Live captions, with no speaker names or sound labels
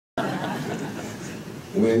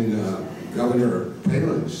When Governor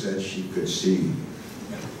Palin said she could see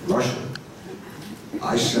Russia,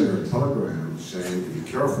 I sent her a telegram saying to be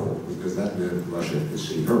careful because that meant Russia could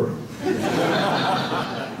see her.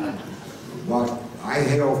 But I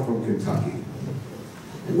hail from Kentucky,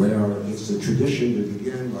 where it's a tradition to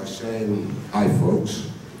begin by saying, "Hi folks,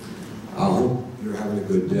 I hope you're having a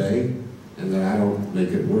good day and that I don't make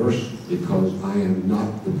it worse because I am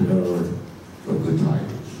not the bearer of good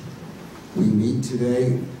tidings." We meet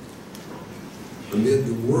today amid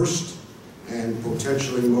the worst and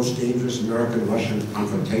potentially most dangerous American-Russian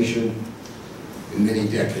confrontation in many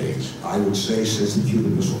decades, I would say since the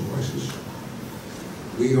Cuban Missile Crisis.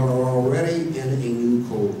 We are already in a new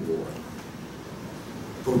Cold War.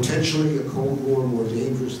 Potentially a Cold War more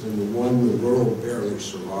dangerous than the one the world barely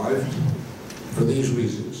survived for these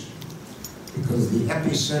reasons. Because the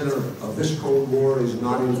epicenter of this Cold War is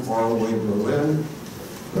not in faraway Berlin,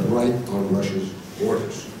 but right on Russia's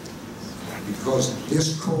borders. Because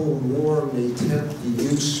this Cold War may tempt the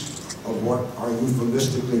use of what are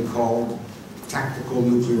euphemistically called tactical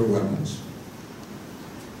nuclear weapons.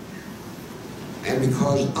 And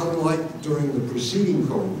because unlike during the preceding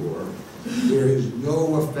Cold War, there is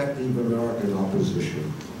no effective American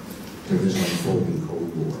opposition to this unfolding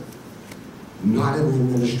Cold War. Not in the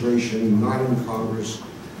administration, not in Congress,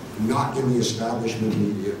 not in the establishment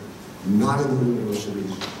media, not in the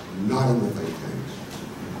universities, not in the think tanks.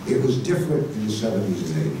 It was different in the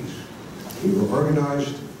 70s and 80s. We were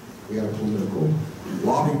organized, we had a political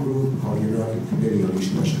lobby group called the American Committee on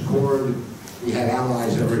East-West Accord. We had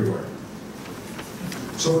allies everywhere.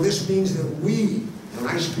 So this means that we, and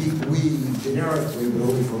I speak we generically, but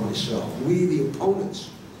only for myself, we, the opponents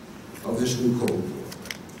of this new Cold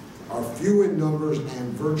War, are few in numbers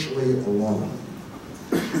and virtually alone,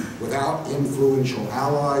 without influential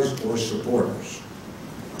allies or supporters.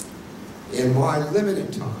 In my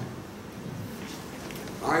limited time,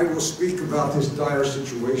 I will speak about this dire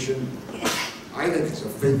situation. I think it's a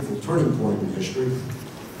fateful turning point in history.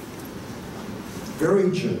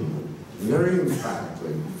 Very generally, very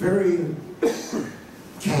emphatically, very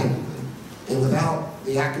candidly, and without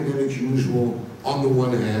the academic usual on the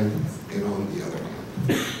one hand and on the other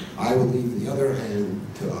hand. I will leave the other hand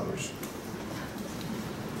to others.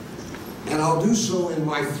 And I'll do so in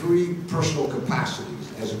my three personal capacities: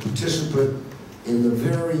 as a participant in the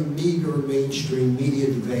very meager mainstream media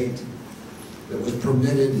debate that was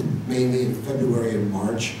permitted mainly in February and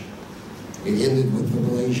March. It ended with the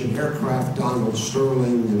Malaysian aircraft, Donald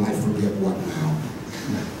Sterling, and I forget what now.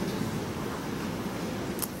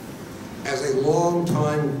 As a long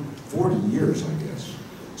time, 40 years I guess,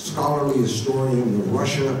 scholarly historian of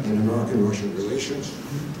Russia and American-Russian relations.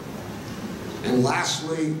 And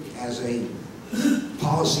lastly, as a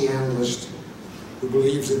policy analyst who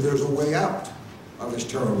believes that there's a way out of this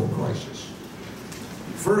terrible crisis.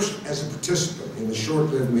 First, as a participant in the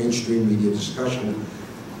short-lived mainstream media discussion,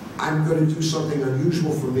 I'm going to do something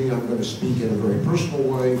unusual for me. I'm going to speak in a very personal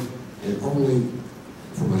way and only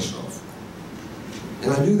for myself.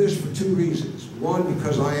 And I do this for two reasons. One,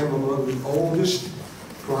 because I am among the oldest,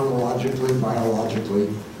 chronologically, biologically,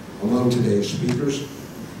 among today's speakers.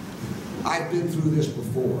 I've been through this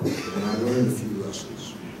before, and I learned a few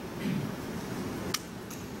lessons.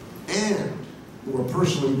 And more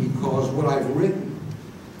personally, because what I've written,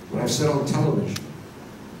 what I've said on television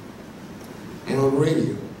and on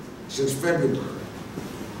radio since February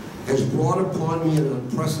has brought upon me an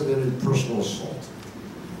unprecedented personal assault,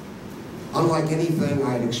 unlike anything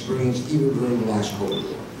I had experienced even during the last Cold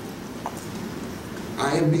War.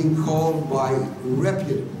 I am being called by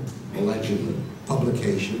reputable, allegedly,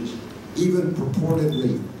 publications, even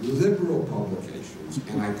purportedly liberal publications,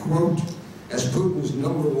 and I quote, as Putin's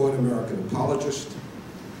 #1 American apologist,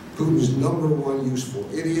 Putin's #1 useful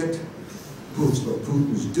idiot,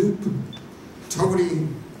 Putin's dupe, toady,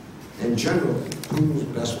 and generally Putin's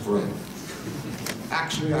best friend.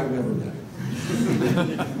 Actually, I've never met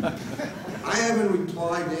him. I haven't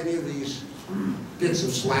replied to any of these bits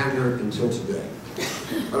of slander until today.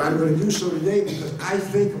 But I'm going to do so today because I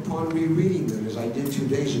think upon rereading them, as I did 2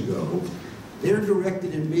 days ago, they're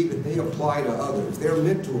directed at me, but they apply to others. They're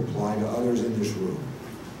meant to apply to others in this room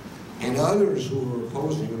and others who are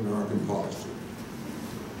opposing American policy.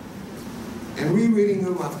 And rereading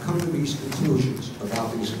them, I've come to these conclusions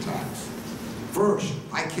about these attacks. First,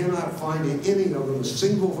 I cannot find in any of them a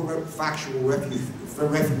single factual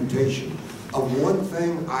refutation of one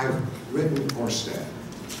thing I've written or said.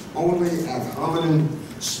 Only ad hominem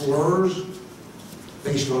slurs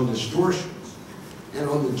based on distortions and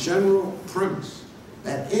on the general premise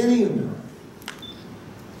that any American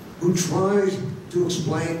who tries to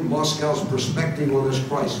explain Moscow's perspective on this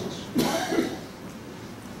crisis.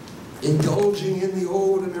 Indulging in the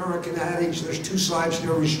old American adage, there's two sides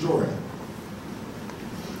to every story.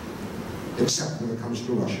 Except when it comes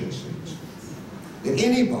to Russia, it seems. And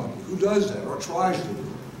anybody who does that, or tries to do it,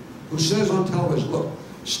 who says on television, look,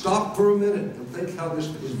 stop for a minute and think how this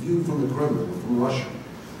is viewed from the Kremlin or from Russia,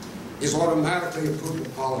 is automatically a Putin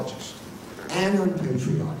apologist and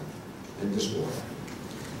unpatriotic and disloyal.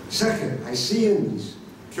 Second, I see in these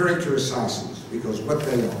character assassins, because what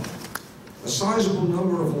they are, a sizable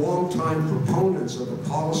number of longtime proponents of the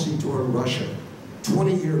policy toward Russia,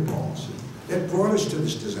 20-year policy, that brought us to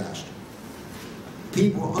this disaster.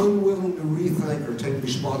 People unwilling to rethink or take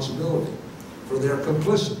responsibility for their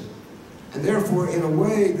complicity. And therefore, in a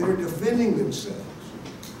way, they're defending themselves,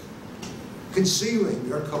 concealing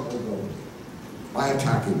their culpability by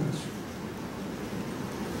attacking us.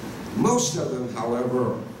 Most of them,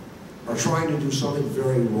 however, are trying to do something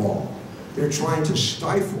very wrong. They're trying to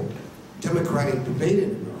stifle democratic debate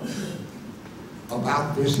in America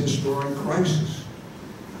about this historic crisis.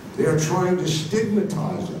 They are trying to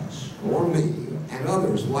stigmatize us, or me, and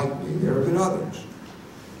others like me. There have been others.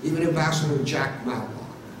 Even Ambassador Jack Matlock,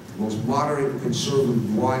 the most moderate and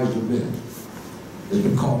conservative wise of men, has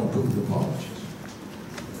been called a Putin apologist.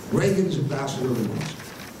 Reagan's ambassador to Moscow.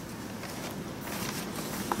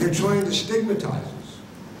 They're trying to stigmatize us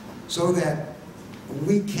so that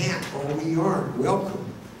we can't or we aren't welcome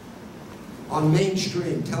on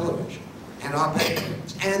mainstream television and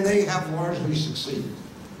op-eds, and they have largely succeeded.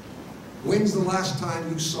 When's the last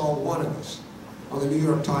time you saw one of us on the New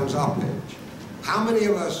York Times op-page? How many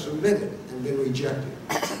of us submitted and been rejected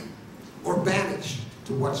or banished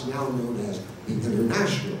to what's now known as the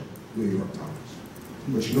International New York Times,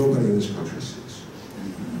 which nobody in this country sees?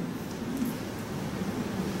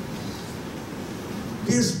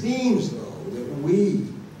 This means, though, that we,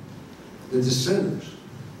 the dissenters,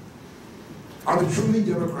 are the truly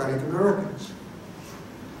democratic Americans.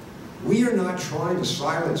 We are not trying to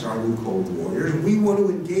silence our new Cold Warriors. We want to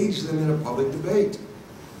engage them in a public debate,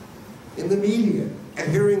 in the media, at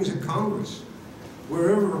hearings in Congress,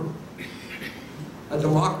 wherever a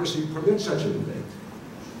democracy permits such a debate.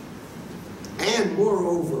 And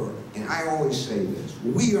moreover, and I always say this,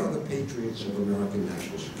 we are the patriots of American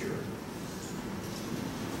national security.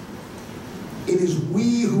 It is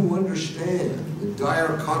we who understand the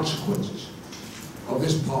dire consequences of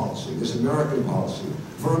this policy, this American policy,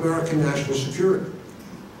 for American national security.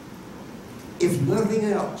 If nothing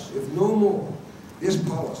else, if no more, this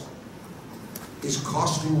policy is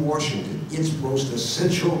costing Washington its most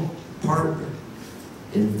essential partner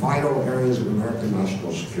in vital areas of American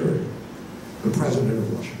national security, the President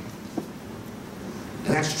of Russia.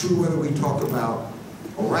 And that's true whether we talk about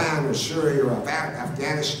Iran or Syria or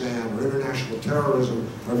Afghanistan or international terrorism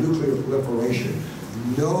or nuclear proliferation.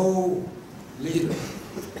 No leader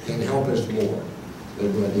can help us more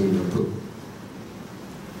than Vladimir Putin.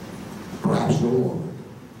 Perhaps no longer.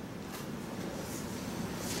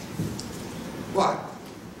 But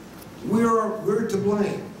we're to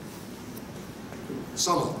blame.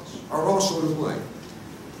 Some of us are also to blame.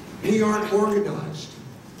 We aren't organized.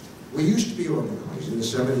 We used to be organized in the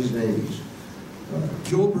 70s and 80s.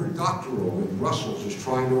 Gilbert Doctorow in Brussels is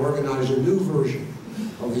trying to organize a new version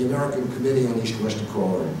of the American Committee on East-West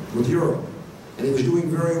Accord with Europe. And he was doing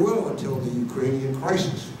very well until the Ukrainian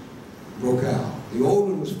crisis broke out. The old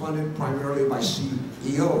one was funded primarily by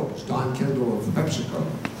CEOs, Don Kendall of PepsiCo,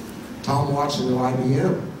 Tom Watson of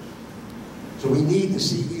IBM. So we need the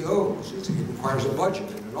CEOs. It requires a budget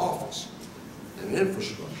and an office and an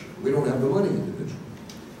infrastructure. We don't have the money individually.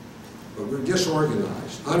 But we're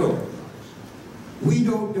disorganized, unorganized. We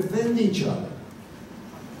don't defend each other.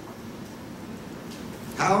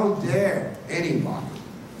 How dare anybody,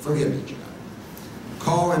 forgive me, Jack,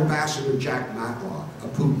 call Ambassador Jack Matlock a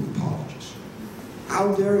Putin apologist?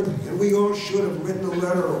 How dare they? And we all should have written a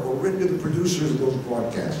letter or written to the producers of those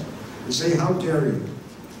broadcasts and say, how dare you?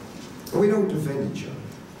 But we don't defend each other.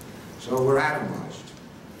 So we're atomized.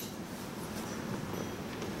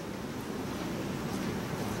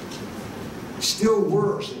 Still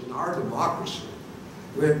worse, in our democracy,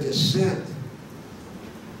 where dissent,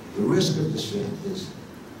 the risk of dissent is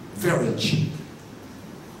very cheap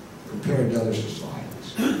compared to other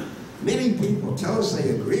societies. Many people tell us they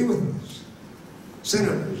agree with us,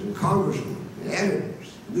 senators and congressmen and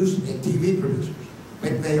editors, news and TV producers,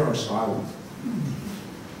 but they are silent.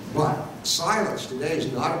 But silence today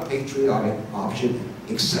is not a patriotic option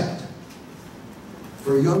except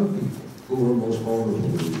for young people who are most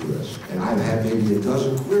vulnerable to the risk. And I've had maybe a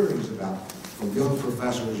dozen queries from young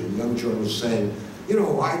professors and young journalists saying, you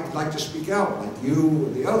know, I'd like to speak out like you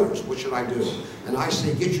and the others. What should I do? And I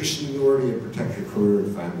say, get your seniority and protect your career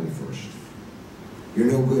and family first.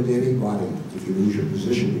 You're no good to anybody if you lose your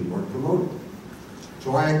position, you weren't promoted.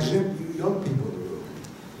 So I exempt you young people in the room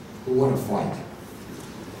who want to fight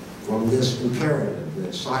from this imperative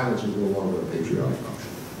that silence is no longer a patriotic option.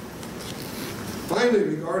 Finally,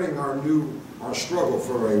 regarding our struggle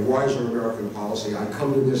for a wiser American policy, I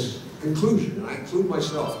come to this conclusion, and I include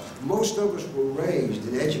myself. Most of us were raised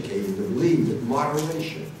and educated to believe that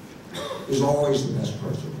moderation is always the best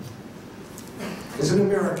principle. It's an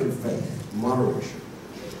American faith, moderation.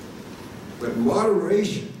 But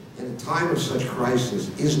moderation in a time of such crisis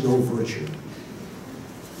is no virtue.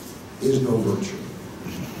 Is no virtue.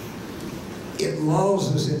 It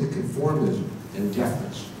lulls us into conformism and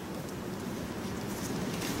deference.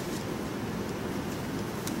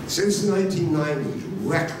 Since the 1990s,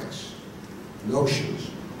 reckless notions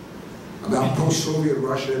about post-Soviet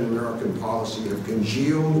Russia and American policy have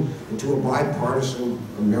congealed into a bipartisan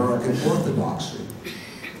American orthodoxy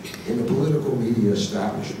in the political media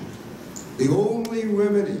establishment. The only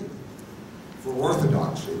remedy for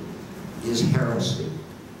orthodoxy is heresy.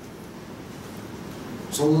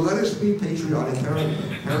 So let us be patriotic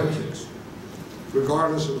heretics,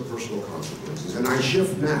 regardless of the personal consequences. And I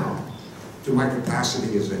shift now to my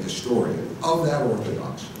capacity as a historian of that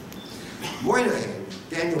orthodoxy. Moynihan,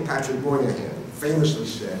 Daniel Patrick Moynihan, famously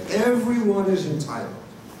said, everyone is entitled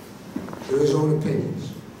to his own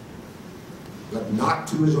opinions, but not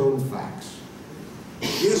to his own facts.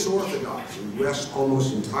 This orthodoxy rests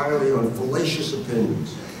almost entirely on fallacious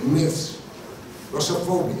opinions, myths,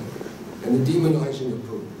 Russophobia, and the demonizing of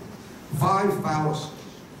Putin. 5 fallacies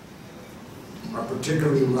are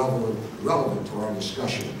particularly relevant to our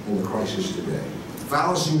discussion in the crisis today.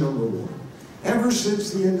 Fallacy number 1. Ever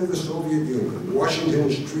since the end of the Soviet Union, Washington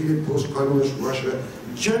has treated post-communist Russia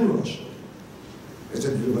generously as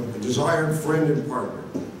a desired friend and partner,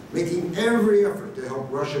 making every effort to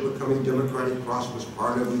help Russia become a democratic, prosperous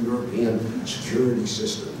part of the European security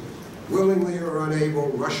system. Willingly or unable,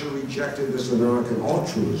 Russia rejected this American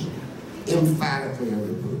altruism emphatically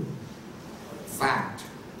under Putin. Fact.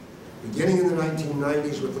 Beginning in the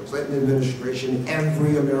 1990s with the Clinton administration,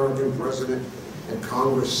 every American president and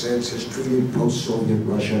Congress since has treated post-Soviet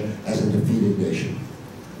Russia as a defeated nation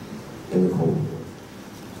in the Cold War.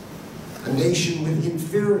 A nation with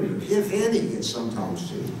inferior, if any, it's sometimes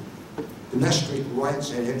seen, domestic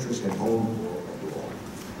rights and interests at home or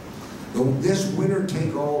abroad. This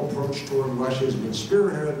winner-take-all approach toward Russia has been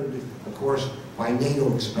spearheaded, of course, by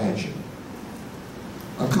NATO expansion,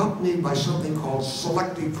 accompanied by something called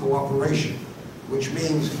selective cooperation, which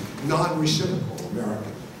means non-reciprocal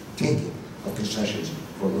American taking of concessions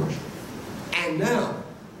from Russia. And now,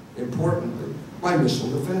 importantly, by missile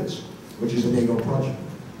defense, which is a NATO project.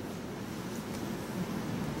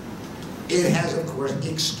 It has, of course,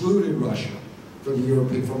 excluded Russia from the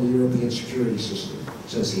European security system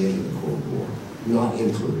since the end of the Cold War, not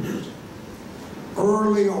included it.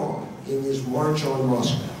 Early on in his march on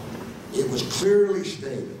Moscow, it was clearly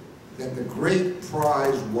stated that the great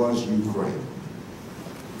prize was Ukraine.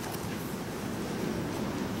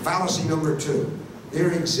 Fallacy number 2.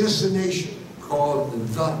 There exists a nation called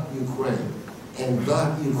the Ukraine and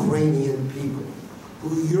the Ukrainian people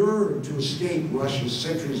who yearn to escape Russia's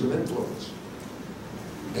centuries of influence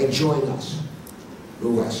and join us, the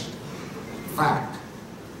West. Fact.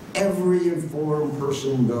 Every informed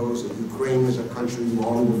person knows that Ukraine is a country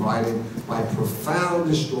long divided by profound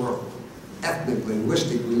historical, ethnic,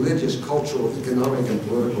 linguistic, religious, cultural, economic, and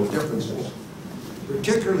political differences,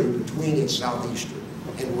 particularly between its southeastern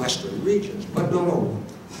and western regions, but not only.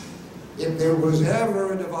 If there was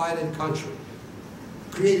ever a divided country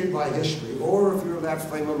created by history, or if you're of that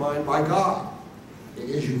frame of mind, by God, it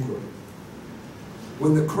is Ukraine.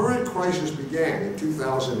 When the current crisis began in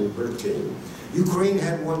 2013, Ukraine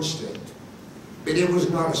had one state, but it was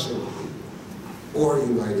not a single people or a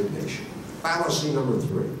united nation. Fallacy number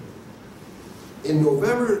 3. In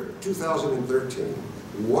November 2013,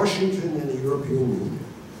 Washington and the European Union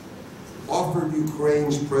offered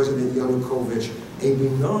Ukraine's President Yanukovych a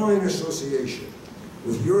benign association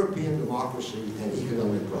with European democracy and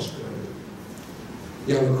economic prosperity.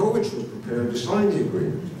 Yanukovych was prepared to sign the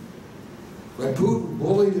agreement, but Putin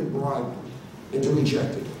bullied and bribed him into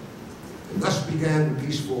rejecting it. And thus began the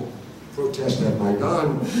peaceful protest at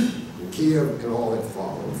Maidan, in Kiev, and all that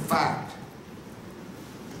followed. Fact.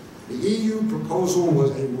 The EU proposal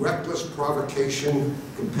was a reckless provocation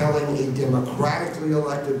compelling a democratically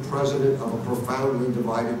elected president of a profoundly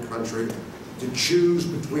divided country to choose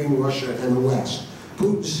between Russia and the West.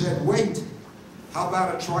 Putin said, wait, how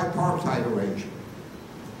about a tripartite arrangement?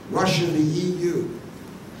 Russia, the EU,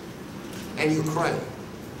 and Ukraine.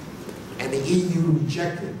 And the EU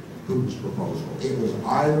rejected Putin's proposal. It was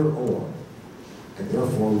either or, and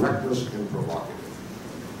therefore reckless and provocative.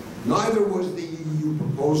 Neither was the EU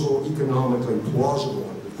proposal economically plausible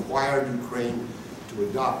and required Ukraine to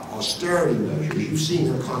adopt austerity measures. You've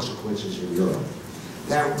seen the consequences in Europe.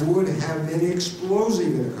 That would have been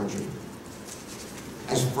explosive in a country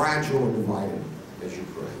as fragile and divided as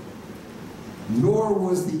Ukraine. Nor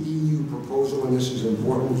was the EU proposal, and this is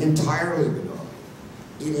important, entirely benign.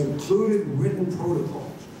 It included written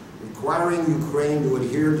protocols requiring Ukraine to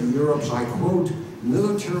adhere to Europe's, I quote,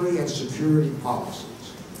 military and security policies.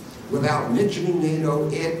 Without mentioning NATO,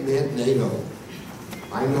 it meant NATO.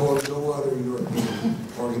 I know of no other European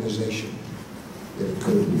organization that it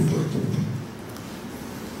could have referred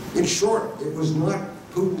to. In short, it was not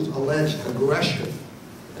Putin's alleged aggression,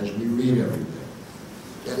 as we read every day,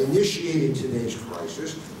 that initiated today's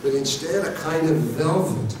crisis, but instead a kind of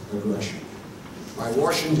velvet aggression by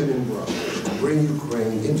Washington and Brussels to bring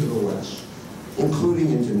Ukraine into the West,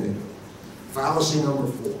 including into NATO. Fallacy number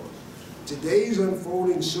 4. Today's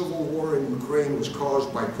unfolding civil war in Ukraine was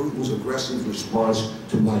caused by Putin's aggressive response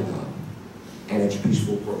to Maidan and its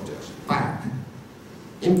peaceful protest. Fact.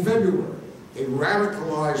 In February, a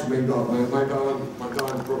radicalized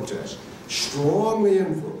Maidan protest, strongly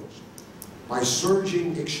influenced by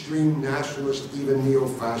surging extreme nationalist, even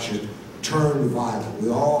neo-fascist, turned violent. We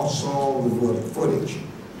all saw the footage,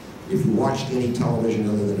 if you watched any television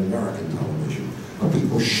other than American television, of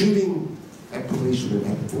people shooting at policemen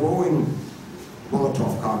and throwing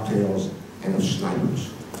Molotov cocktails and of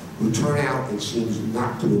snipers, who turn out, it seems,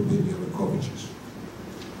 not to have been Yanukovych's.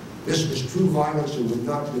 This was true violence and would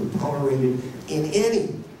not have been tolerated in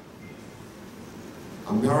any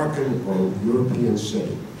American or European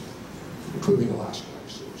city, including Alaska, I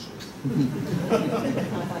assume.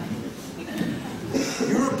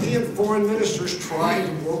 European foreign ministers tried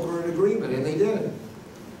to broker an agreement, and they did.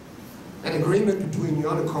 An agreement between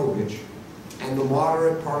Yanukovych and the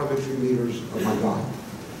moderate parliamentary leaders of Maidan.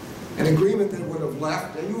 An agreement that would have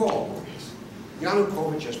left, and you all know this,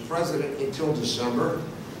 Yanukovych as president until December,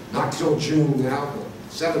 not till June now, but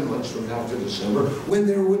 7 months from now to December, when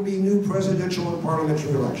there would be new presidential and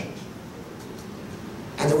parliamentary elections.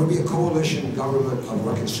 And there would be a coalition government of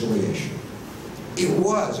reconciliation. It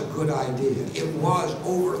was a good idea. It was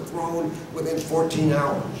overthrown within 14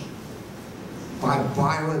 hours by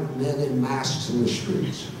violent men in masks in the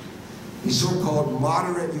streets. These so-called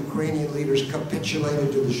moderate Ukrainian leaders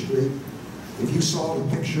capitulated to the street. If you saw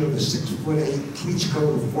the picture of the 6'8"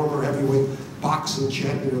 Klitschko, the former heavyweight boxing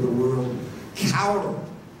champion of the world, cowered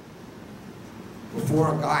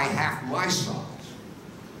before a guy half my size,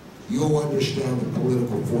 you'll understand the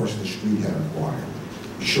political force the street had acquired,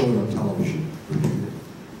 shown on television repeatedly.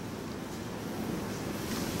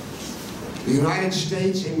 The United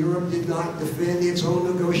States and Europe did not defend its own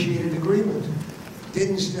negotiated agreement.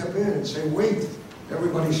 Didn't step in and say, wait,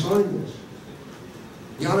 everybody signed this.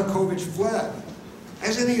 Yanukovych fled,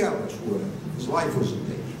 as any of us would have. His life was in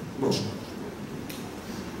danger, most of us.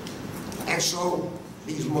 And so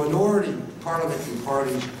these minority parliamentary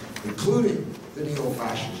parties, including the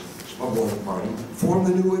neo-fascist Svoboda Party, formed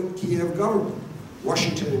the new Kiev government.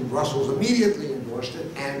 Washington and Brussels immediately endorsed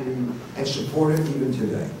it and support it even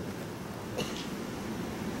today.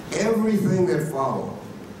 Everything that followed,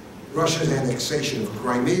 Russia's annexation of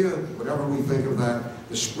Crimea, whatever we think of that,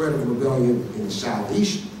 the spread of rebellion in the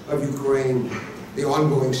southeast of Ukraine, the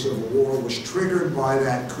ongoing civil war, was triggered by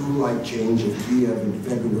that coup-like change of Kiev in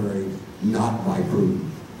February, not by Putin.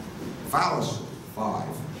 Fallacy 5.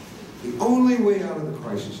 The only way out of the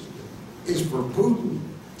crisis today is for Putin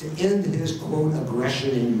to end his, quote,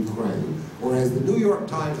 aggression in Ukraine, or as the New York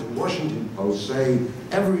Times and Washington Post say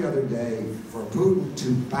every other day, for Putin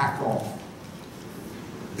to back off.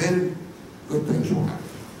 Then good things will happen.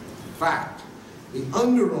 Fact, the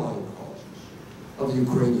underlying causes of the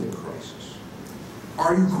Ukrainian crisis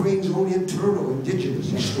are Ukraine's own internal, indigenous,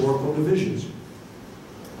 historical divisions,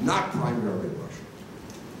 not primarily Russia.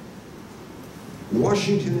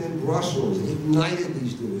 Washington and Brussels ignited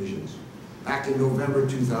these divisions back in November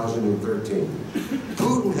 2013.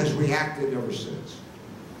 Putin has reacted ever since.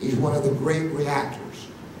 He's one of the great reactors.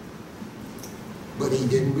 But he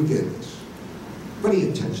didn't begin this. But he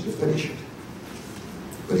intends to finish it.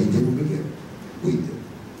 But he didn't begin it. We did.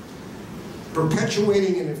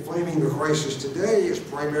 Perpetuating and inflaming the crisis today is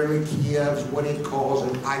primarily Kiev's what it calls,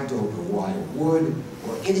 and I don't know why it would,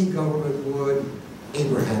 or any government would,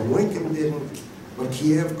 Abraham Lincoln didn't, but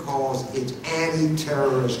Kiev calls its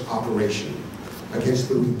anti-terrorist operation against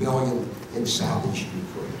the rebellion in southeast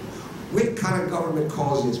Ukraine. What kind of government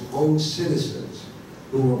calls its own citizens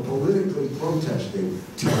who are politically protesting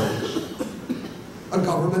terrorists? A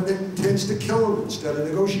government that intends to kill them instead of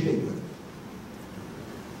negotiating with them.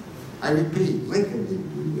 I repeat, Lincoln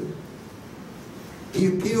didn't do it. He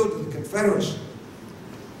appealed to the Confederacy,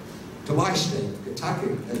 to my state,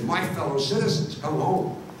 Kentucky, as my fellow citizens, come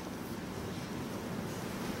home.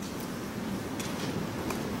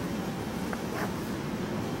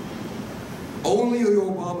 Only the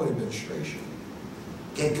Obama administration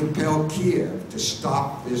can compel Kiev to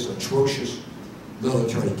stop this atrocious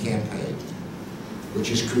military campaign, which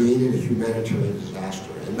has created a humanitarian disaster.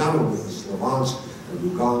 And not only in Luhansk and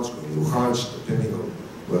Lugansk or Luhansk, depending on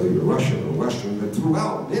whether you're Russian or Western, but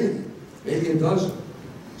throughout many, maybe a dozen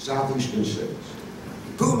southeastern cities.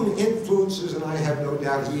 Putin influences, and I have no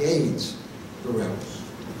doubt he aids the rebels,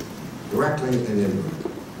 directly and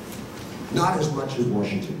indirectly. Not as much as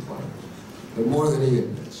Washington claims, but more than he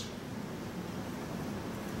admits.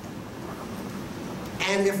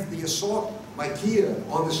 And if the assault by Kiev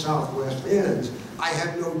on the southwest ends, I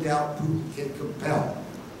have no doubt Putin can compel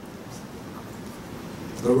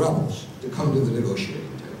the rebels to come to the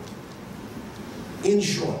negotiating table. In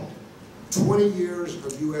short, 20 years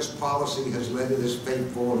of U.S. policy has led to this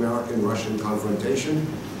fateful American-Russian confrontation.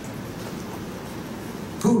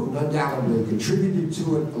 Putin undoubtedly contributed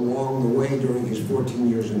to it along the way during his 14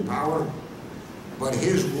 years in power, but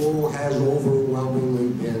his role has overwhelmingly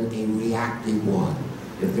been a reactive one.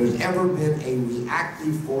 If there's ever been a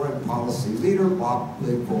reactive foreign policy leader, Bob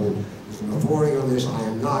Leopold is an authority on this. I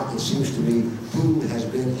am not. It seems to me Putin has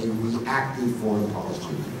been a reactive foreign policy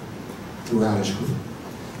leader throughout his career.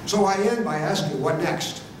 So I end by asking, what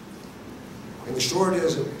next? And the short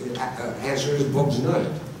answer is Bob's night.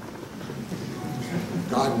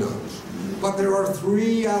 God knows. But there are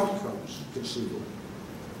three outcomes conceivable.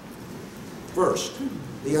 First,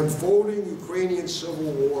 the unfolding Ukrainian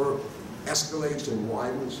civil war escalates and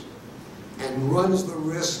widens and runs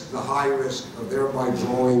the high risk of thereby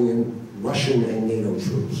drawing in Russian and NATO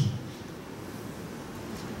troops.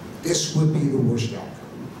 This would be the worst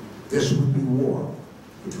outcome. This would be war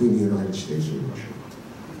between the United States and Russia.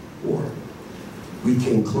 War. We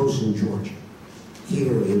came close in Georgia.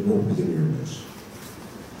 Here it won't be a near miss.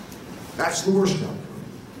 That's the worst outcome.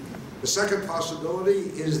 The second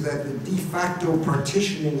possibility is that the de facto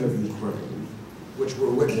partitioning of Ukraine, which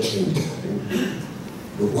we're witnessing today,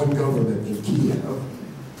 with one government in Kiev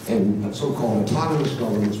and so-called autonomous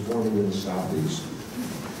governments forming in the southeast,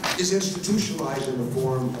 is institutionalized in the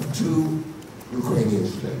form of two Ukrainian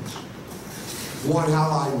states. One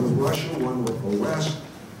allied with Russia, one with the West,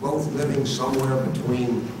 both living somewhere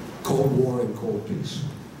between Cold War and Cold Peace.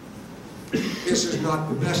 This is not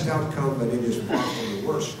the best outcome, but it is far from the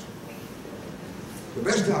worst. The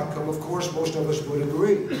best outcome, of course, most of us would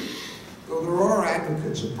agree, though there are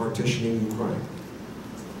advocates of partitioning Ukraine,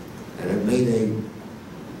 and have made a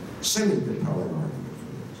semi-compelling argument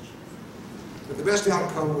for this. But the best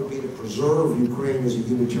outcome would be to preserve Ukraine as a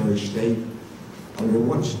unitary state under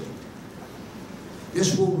one state.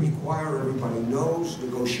 This will require, everybody knows,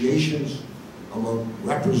 negotiations among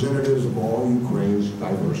representatives of all Ukraine's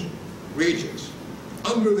diverse regions,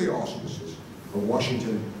 under the auspices of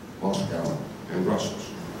Washington, Moscow, and Brussels.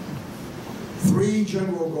 Three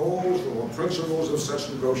general goals or principles of such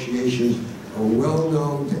negotiations are well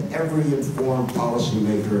known to every informed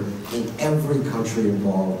policymaker in every country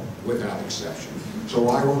involved, without exception. So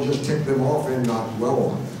I will just tick them off and not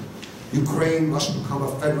dwell on them. Ukraine must become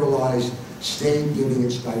a federalized state, giving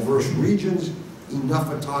its diverse regions enough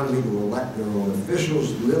autonomy to elect their own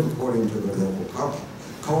officials, live according to their local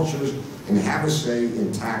cultures, and have a say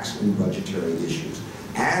in tax and budgetary issues,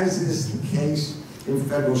 as is the case in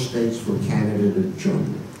federal states for Canada and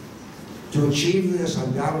Germany. To achieve this,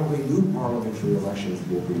 undoubtedly new parliamentary elections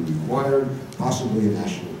will be required, possibly a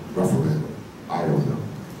national referendum. I don't know.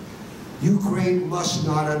 Ukraine must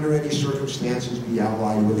not, under any circumstances, be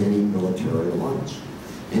allied with any military alliance,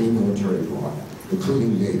 any military bloc,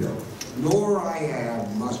 including NATO. Nor, I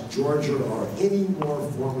add, must Georgia or any more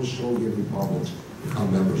former Soviet republics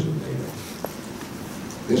become members of NATO.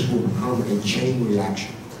 This will become a chain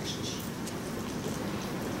reaction crisis.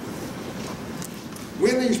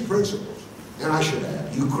 With these principles, and I should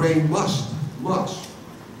add, Ukraine must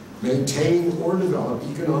maintain or develop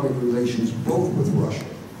economic relations both with Russia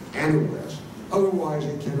and the West. Otherwise,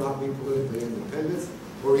 it cannot be politically independent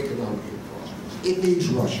or economically prosperous. It needs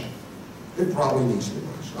Russia. It probably needs the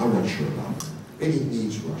West. I'm not sure about it. It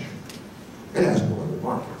needs Russia. It has no other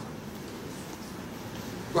market.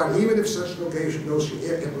 But even if such negotiations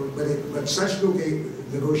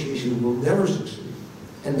will never succeed,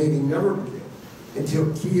 and maybe never begin,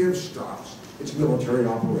 until Kiev stops its military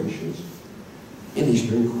operations in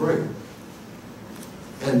eastern Ukraine.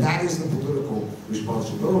 And that is the political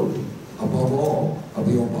responsibility, above all, of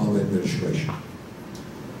the Obama administration,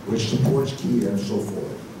 which supports Kiev so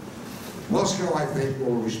fully. Moscow, I think,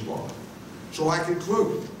 will respond. So I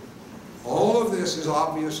conclude, all of this is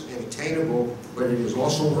obvious and attainable, but it is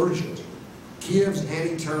also urgent. Kiev's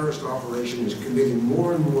anti-terrorist operation is committing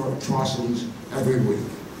more and more atrocities every week,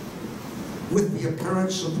 with the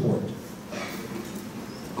apparent support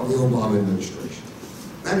of the Obama administration.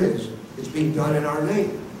 That is, it's being done in our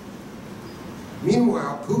name.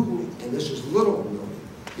 Meanwhile, Putin, and this is little known,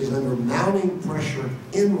 is under mounting pressure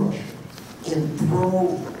in Russia, in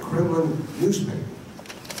pro-Kremlin newspapers,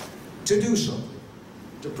 to do something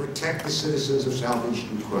to protect the citizens of southeast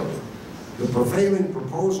Ukraine. The prevailing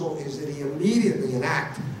proposal is that he immediately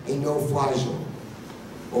enact a no-fly zone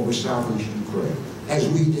over southeast Ukraine, as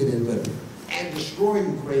we did in Libya, and destroy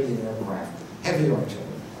Ukrainian aircraft, heavy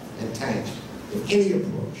artillery, and tanks in any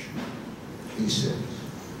approach these cities.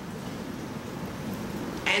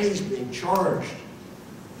 And he's being charged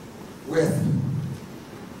with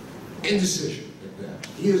indecision at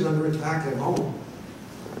best. He is under attack at home.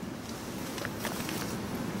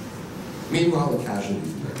 Meanwhile, the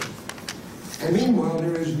casualties vary. And meanwhile,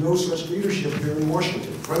 there is no such leadership here in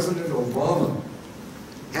Washington. President Obama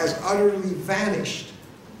has utterly vanished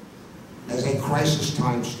as a crisis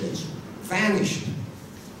time statesman. Vanished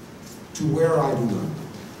to where I do not know.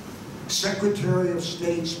 Secretary of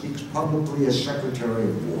State speaks publicly as Secretary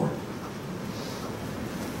of War.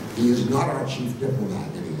 He is not our chief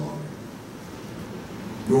diplomat any longer,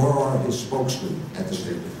 nor are his spokesmen at the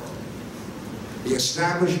State Department. The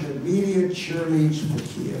establishment media cheerleads for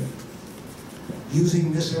Kiev,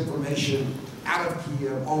 using misinformation out of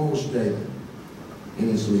Kiev almost daily in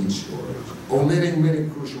its lead stories, omitting many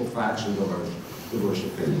crucial facts and diverse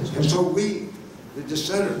opinions. And so we, the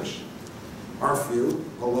dissenters, are few,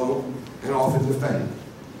 alone, and often defended.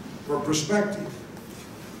 For perspective,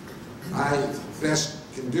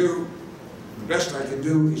 the best I can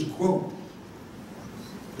do is quote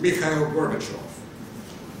Mikhail Gorbachev,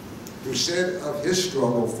 who said of his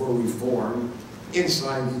struggle for reform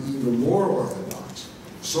inside the even more orthodox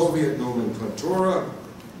Soviet nomenclatura,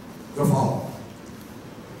 the following: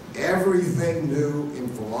 everything new in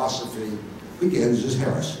philosophy begins as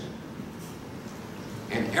heresy,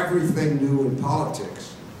 and everything new in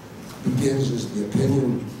politics begins as the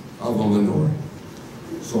opinion of a minority.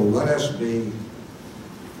 So let us be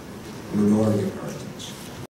a minority of heresy.